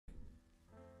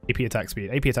AP attack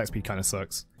speed. AP attack speed kind of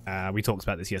sucks. We talked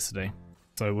about this yesterday.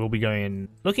 So we'll be going...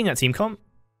 Looking at team comp,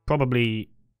 probably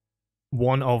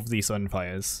one of the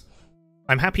Sunfires.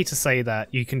 I'm happy to say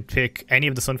that you can pick any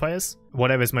of the Sunfires,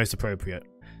 whatever is most appropriate.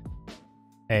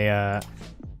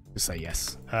 Just say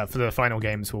yes. For the final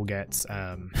games, we'll get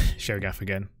Shogaf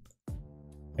again.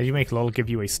 As you make LOL give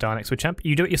you a star next to a champ,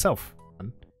 you do it yourself.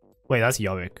 Wait, that's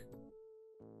Yorick.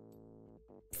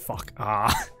 Fuck.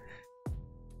 Ah.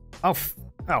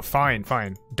 Oh,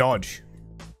 fine. Dodge.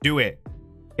 Do it.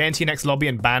 Get into your next lobby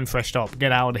and ban Thresh top.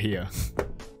 Get out of here.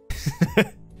 I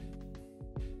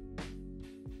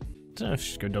don't know if I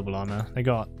should go double armor. They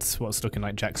got what's looking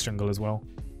like Jack's jungle as well.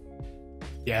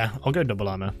 Yeah, I'll go double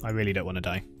armor. I really don't want to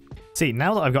die. See,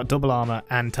 now that I've got double armor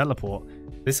and teleport,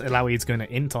 this Illaoi is going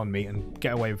to int on me and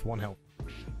get away with 1 health.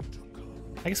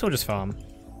 I guess we'll just farm.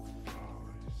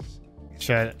 Which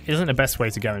isn't the best way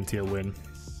to guarantee a win.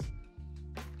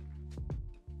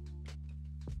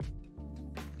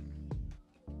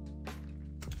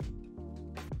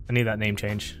 I need that name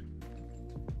change.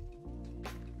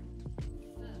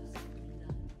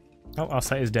 Oh, our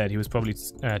site is dead. He was probably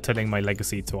telling my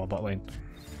legacy to our bot lane.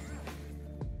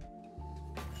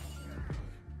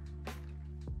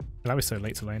 That was so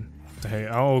late to lane.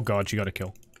 Oh god, you got to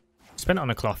kill. Spend it on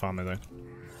a cloth armor though.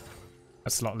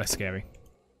 That's a lot less scary.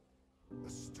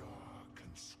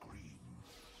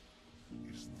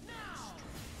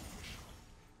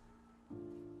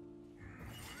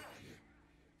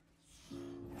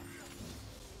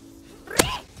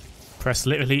 Press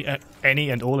literally any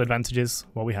and all advantages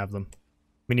while we have them.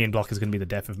 Minion block is going to be the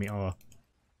death of me. Oh.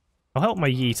 I'll help my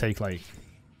Yi take like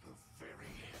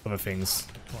other things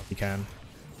if you can.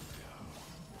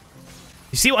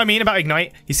 You see what I mean about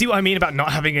Ignite? You see what I mean about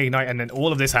not having Ignite and then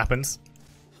all of this happens?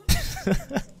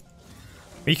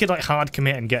 You could like hard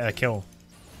commit and get a kill.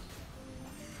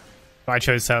 But I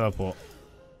chose teleport.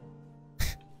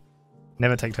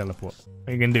 Never take teleport. What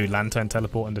are you going to do? Lantern,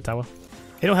 teleport, and the tower?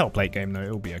 It'll help late game though,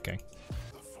 it'll be okay.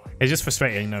 It's just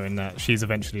frustrating knowing that she's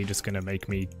eventually just going to make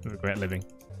me regret living.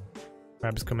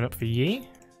 Crab's coming up for Yi.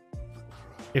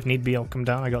 If need be, I'll come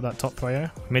down. I got that top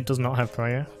prior. Mid does not have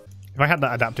prior. If I had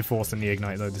that adaptive force and the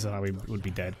Ignite though, this Illaoi would be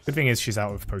dead. Good thing is she's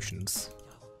out of potions.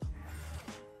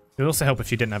 It would also help if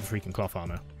she didn't have a freaking cloth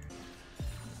armor.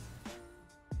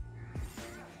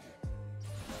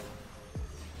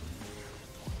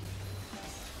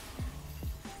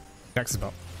 Jax is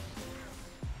bot.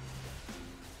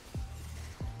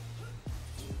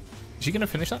 Is she gonna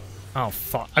finish that? Oh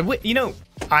fuck! You know,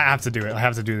 I have to do it. I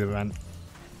have to do the rant.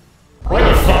 Why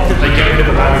the fuck did they get rid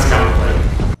of Illaoi's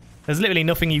counterplay? There's literally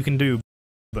nothing you can do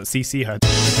but CC her.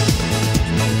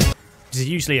 Which is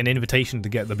usually an invitation to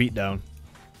get the beat down.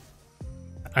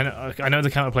 I know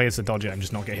the counterplay is to dodge it and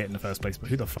just not get hit in the first place, but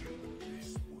who the fuck?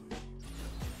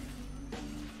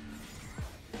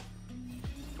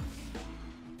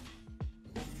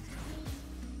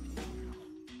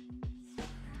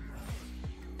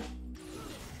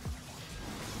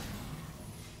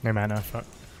 No mana, fuck.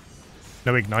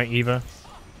 No Ignite either.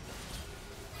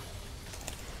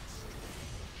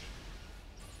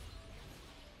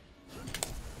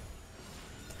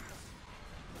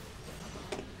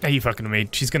 Are you fucking with me?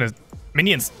 She's gonna...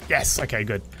 Minions! Yes! Okay,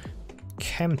 good.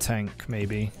 Chem tank,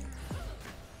 maybe.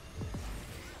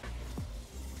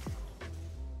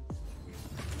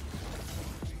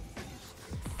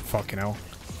 Fucking hell.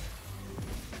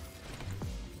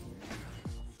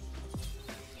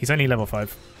 He's only level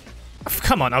 5.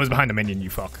 Come on, I was behind a minion, you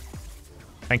fuck.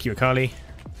 Thank you, Akali.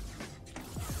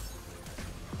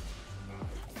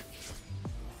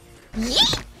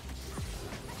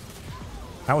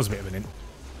 That was a bit of an int.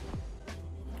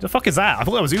 The fuck is that? I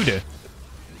thought that was Udyr.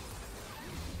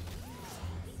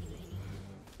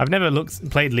 I've never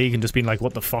played League and just been like,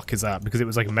 what the fuck is that? Because it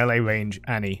was like melee range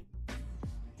Annie.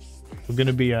 We're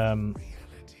gonna be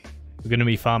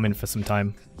farming for some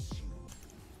time.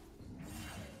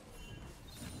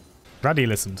 Raddy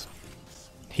listened.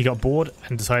 He got bored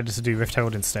and decided to do Rift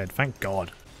Herald instead. Thank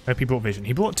God. I hope he brought Vision.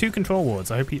 He brought 2 control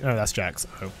wards. I hope he... Oh, that's Jax.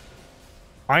 Oh.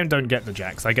 I don't get the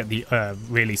Jax. I get the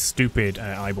really stupid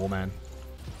eyeball man.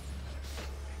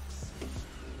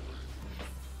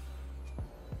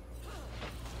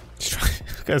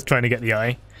 Guy's trying to get the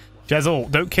eye.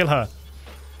 Jezel, don't kill her.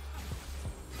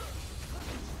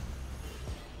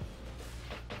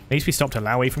 At least we stopped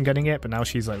Illaoi from getting it, but now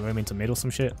she's like roaming to mid or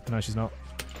some shit. No, she's not.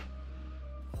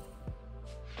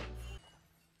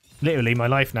 Literally, my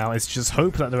life now is just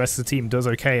hope that the rest of the team does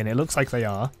okay, and it looks like they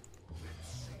are.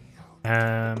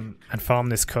 And farm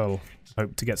this cull.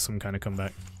 Hope to get some kind of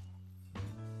comeback.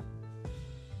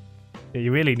 Yeah,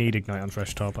 you really need Ignite on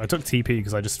Thresh top. I took TP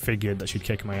because I just figured that she'd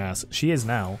kick my ass. She is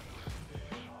now.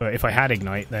 But if I had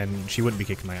Ignite, then she wouldn't be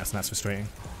kicking my ass, and that's frustrating.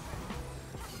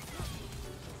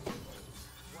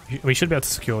 We should be able to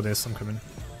secure this. I'm coming.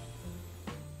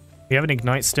 We have an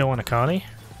Ignite still on Akali.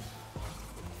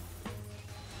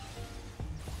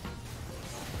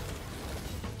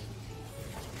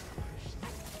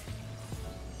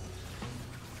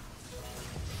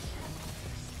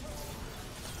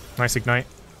 Nice Ignite.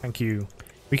 Thank you.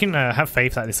 We can have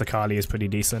faith that this Akali is pretty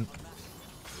decent.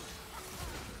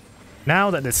 Now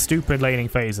that this stupid laning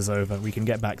phase is over, we can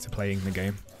get back to playing the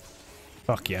game.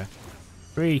 Fuck yeah.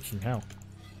 Freaking hell.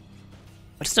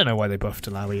 I just don't know why they buffed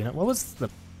Illaoi, you know? What was the...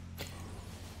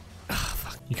 Oh,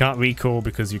 fuck. You can't recall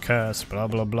because you cursed, blah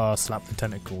blah blah, slap the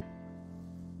tentacle.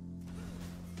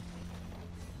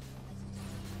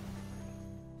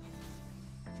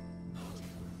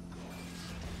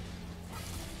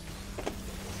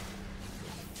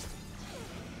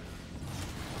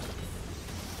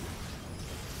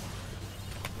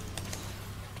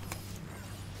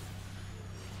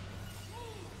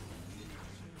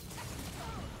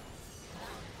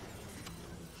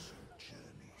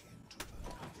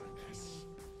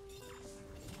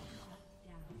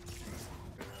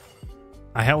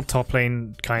 I held top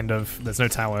lane, kind of. There's no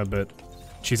tower, but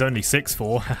she's only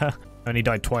 6-4. Only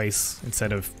died twice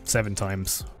instead of 7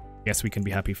 times. Guess we can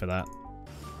be happy for that.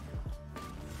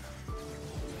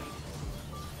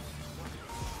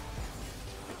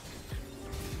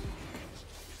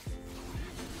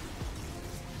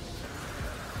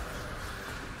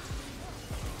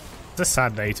 It's a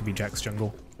sad day to be Jack's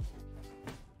jungle.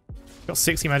 Got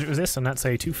 60 magic resist, and that's a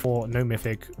 2-4, no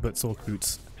mythic, but Sork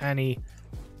boots Annie.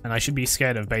 And I should be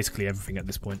scared of basically everything at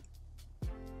this point.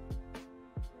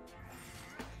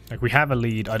 Like, we have a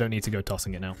lead, I don't need to go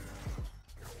tossing it now.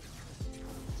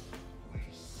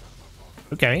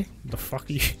 Okay, the fuck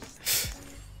are you?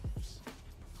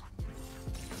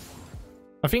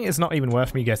 I think it's not even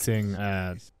worth me getting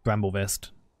Bramble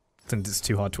Vest, since it's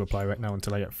too hard to apply right now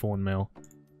until I get Thorn Mail.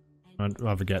 I'd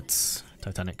rather get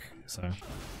Titanic, so...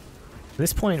 At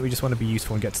this point, we just want to be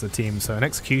useful and get to the team, so an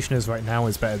Executioner's right now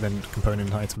is better than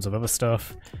component items of other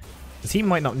stuff. The team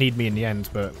might not need me in the end,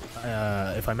 but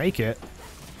if I make it,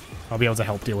 I'll be able to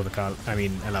help deal with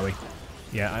Illaoi.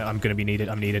 Yeah, I'm going to be needed.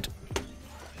 I'm needed.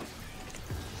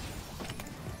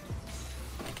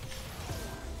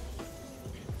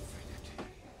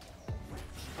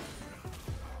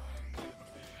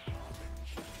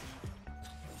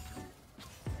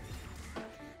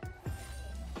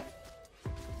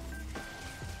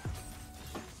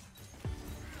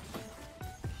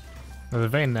 There's a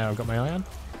Vayne there, I've got my eye on.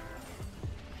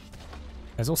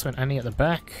 There's also an Annie at the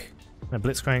back. And a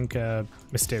Blitzcrank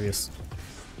Mysterious.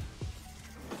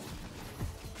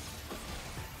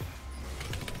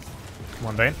 Come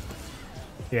on, Vayne.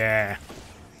 Yeah.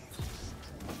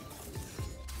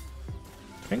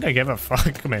 I think I give a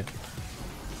fuck. Come here.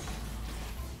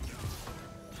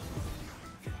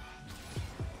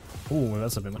 Ooh,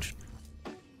 that's a bit much.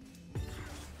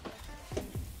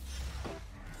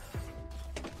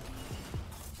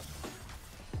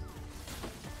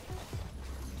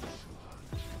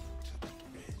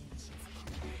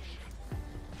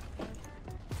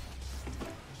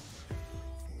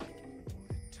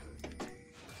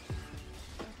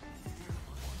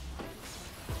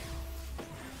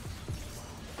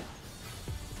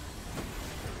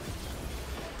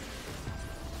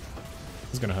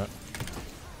 It's gonna hurt.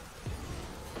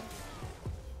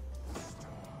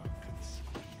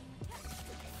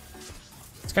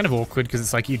 It's kind of awkward because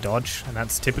it's like you dodge, and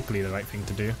that's typically the right thing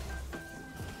to do.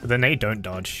 But then they don't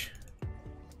dodge.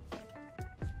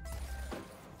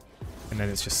 And then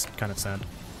it's just kind of sad.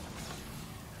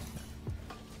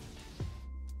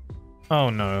 Oh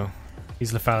no.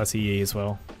 He's lethality E as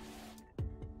well.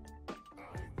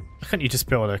 Why can't you just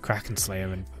build a Kraken Slayer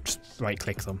and just right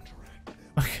click them?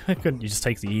 Why couldn't you just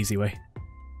take the easy way?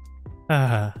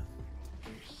 Ah.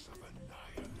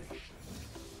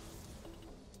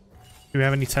 Do we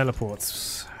have any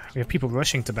teleports? We have people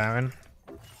rushing to Baron.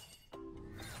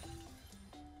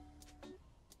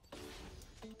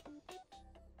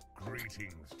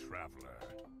 Greetings, traveler.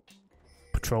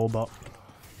 Patrol bot.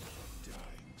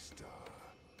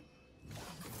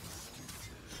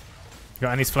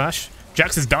 Got Annie's flash.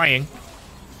 Jax is dying.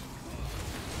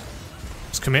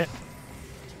 Just commit.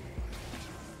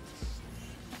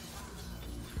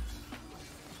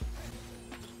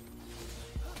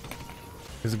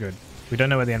 This is good. We don't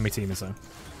know where the enemy team is though.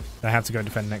 They have to go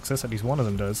defend Nexus. At least one of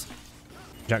them does.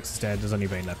 Jax is dead. There's only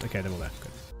Vayne left. Okay, they're all there.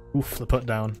 Good. Oof, the put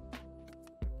down.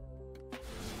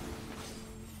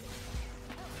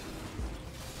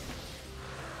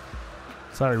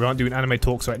 Sorry, we aren't doing anime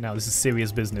talks right now. This is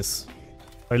serious business.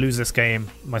 If I lose this game,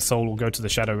 my soul will go to the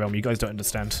Shadow Realm. You guys don't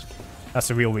understand. That's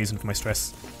the real reason for my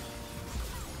stress.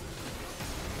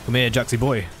 Come here, Jaxie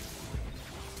boy.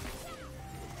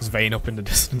 There's Vayne up in the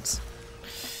distance.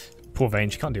 Poor Vayne,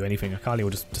 she can't do anything. Akali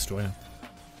will just destroy her.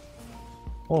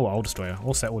 Oh, I'll destroy her.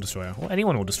 Or Set will destroy her. Or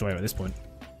anyone will destroy her at this point.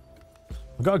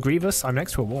 I've got a Grievous. I'm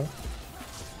next to a wall.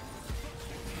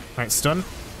 Alright, stun.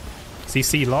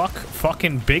 CC lock.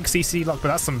 Fucking big CC lock, but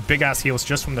that's some big ass heals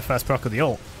just from the first proc of the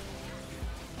ult.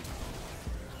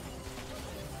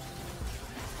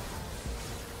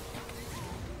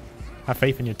 Have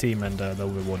faith in your team and they'll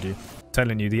reward you. I'm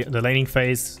telling you, the laning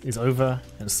phase is over,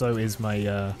 and so is my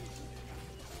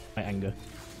my anger.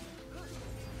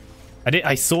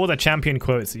 I saw the champion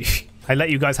quotes. I let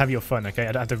you guys have your fun, okay?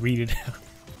 I don't have to read it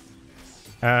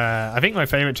out. I think my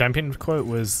favorite champion quote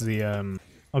was the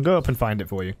I'll go up and find it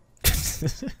for you.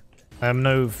 I'm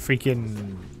no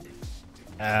freaking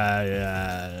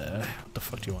what the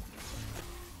fuck do you want?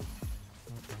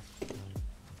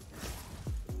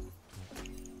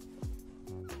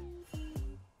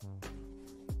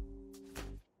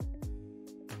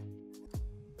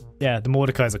 Yeah, the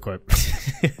Mordekaiser quote.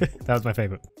 That was my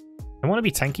favorite. I want to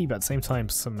be tanky, but at the same time,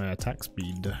 some attack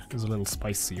speed is a little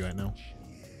spicy right now.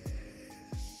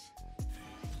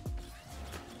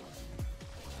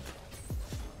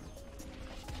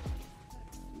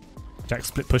 Jack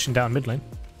split pushing down mid lane.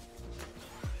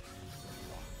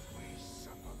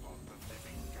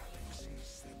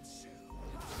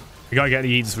 We gotta get the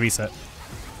Aegis reset.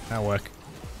 That'll work.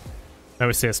 No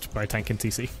assist by tanking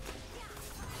TC.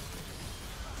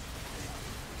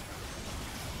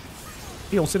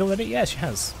 He ulted already? Yeah, she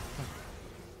has.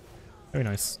 Very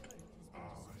nice.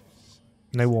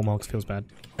 No Warmogs feels bad.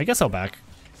 I guess I'll back.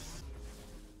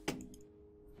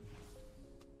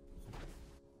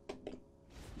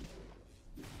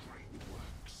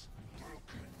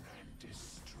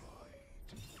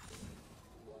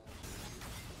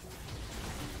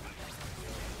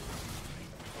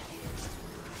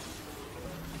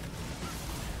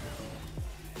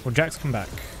 Well, Jack's come back.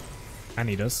 And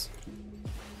he does.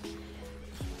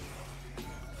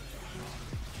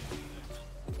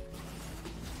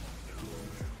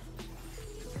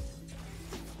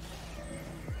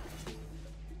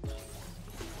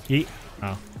 Yeet.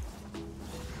 Oh.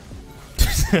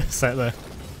 Set there.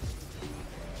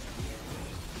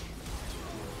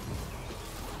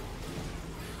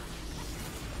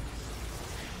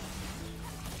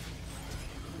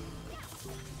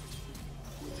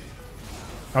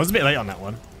 I was a bit late on that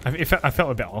one. I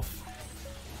felt a bit off.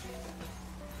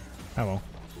 Oh well.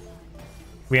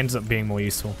 We ended up being more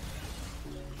useful.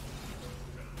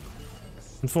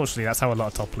 Unfortunately, that's how a lot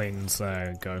of top lanes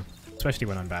go. Especially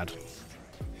when I'm bad.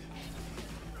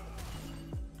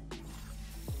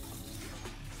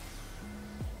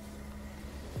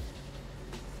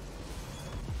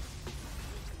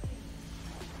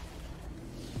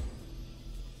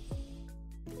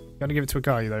 Gotta give it to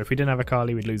Akali though. If we didn't have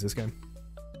Akali, we'd lose this game.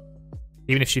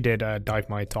 Even if she did dive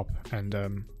my top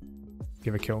and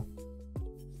give a kill.